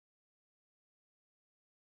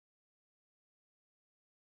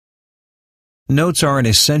Notes are an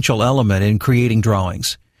essential element in creating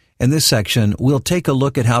drawings. In this section, we'll take a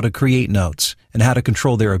look at how to create notes and how to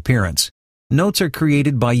control their appearance. Notes are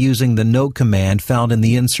created by using the Note command found in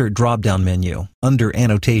the Insert drop-down menu under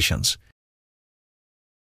Annotations.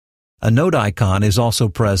 A note icon is also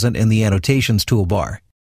present in the Annotations toolbar.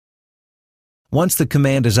 Once the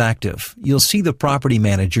command is active, you'll see the Property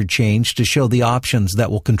Manager change to show the options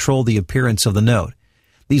that will control the appearance of the note.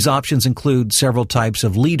 These options include several types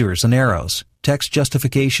of leaders and arrows, text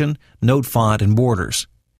justification, note font, and borders.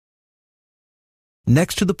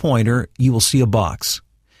 Next to the pointer, you will see a box.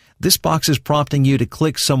 This box is prompting you to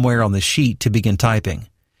click somewhere on the sheet to begin typing.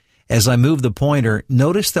 As I move the pointer,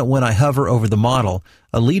 notice that when I hover over the model,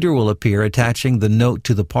 a leader will appear attaching the note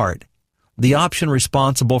to the part. The option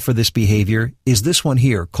responsible for this behavior is this one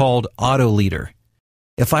here, called Auto Leader.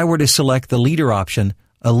 If I were to select the leader option,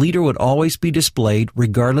 a leader would always be displayed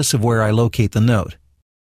regardless of where I locate the note.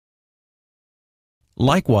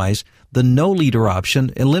 Likewise, the No Leader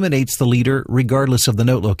option eliminates the leader regardless of the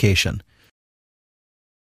note location.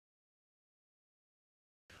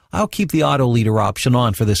 I'll keep the Auto Leader option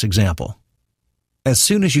on for this example. As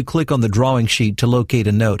soon as you click on the drawing sheet to locate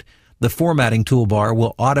a note, the formatting toolbar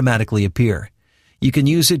will automatically appear. You can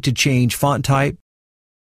use it to change font type,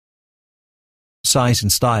 size,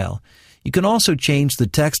 and style. You can also change the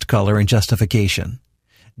text color and justification.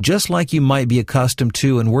 Just like you might be accustomed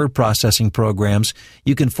to in word processing programs,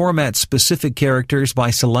 you can format specific characters by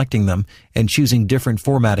selecting them and choosing different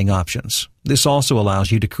formatting options. This also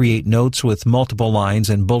allows you to create notes with multiple lines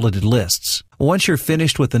and bulleted lists. Once you're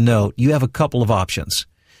finished with the note, you have a couple of options.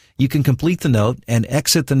 You can complete the note and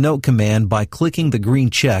exit the Note command by clicking the green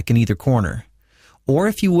check in either corner. Or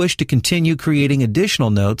if you wish to continue creating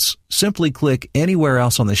additional notes, simply click anywhere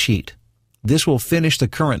else on the sheet. This will finish the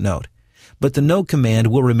current note, but the Note command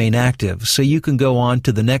will remain active, so you can go on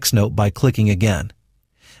to the next note by clicking again.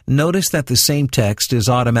 Notice that the same text is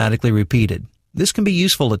automatically repeated. This can be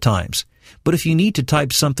useful at times, but if you need to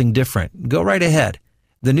type something different, go right ahead.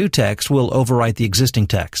 The new text will overwrite the existing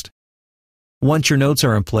text. Once your notes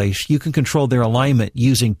are in place, you can control their alignment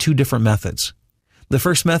using two different methods. The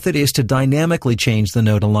first method is to dynamically change the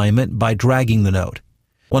note alignment by dragging the note.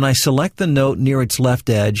 When I select the note near its left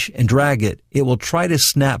edge and drag it, it will try to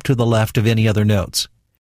snap to the left of any other notes.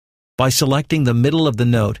 By selecting the middle of the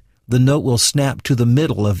note will snap to the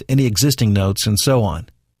middle of any existing notes, and so on.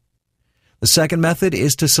 The second method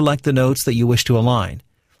is to select the notes that you wish to align,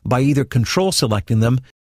 by either control selecting them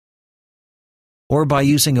or by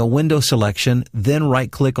using a window selection, then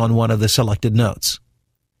right-click on one of the selected notes.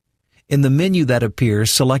 In the menu that appears,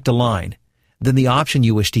 select Align, then the option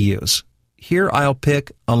you wish to use. Here I'll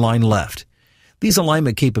pick Align Left. These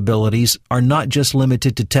alignment capabilities are not just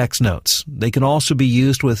limited to text notes. They can also be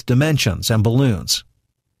used with dimensions and balloons.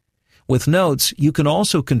 With notes, you can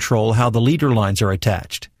also control how the leader lines are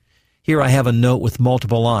attached. Here I have a note with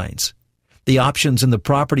multiple lines. The options in the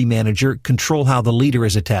Property Manager control how the leader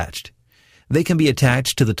is attached. They can be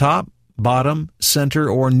attached to the top, bottom, center,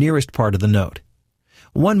 or nearest part of the note.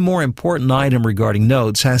 One more important item regarding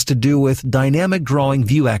notes has to do with Dynamic Drawing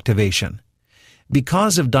View activation.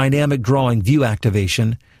 Because of Dynamic Drawing View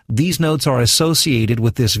activation, these notes are associated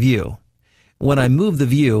with this view. When I move the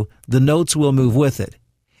view, the notes will move with it.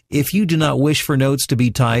 If you do not wish for notes to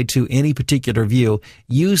be tied to any particular view,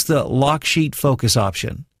 use the Lock Sheet Focus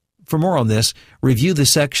option. For more on this, review the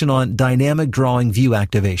section on Dynamic Drawing View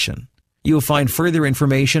activation. You will find further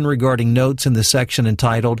information regarding notes in the section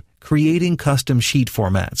entitled Creating Custom Sheet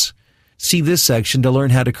Formats. See this section to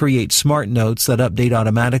learn how to create smart notes that update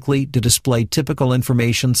automatically to display typical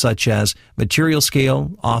information such as material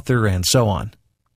scale, author, and so on.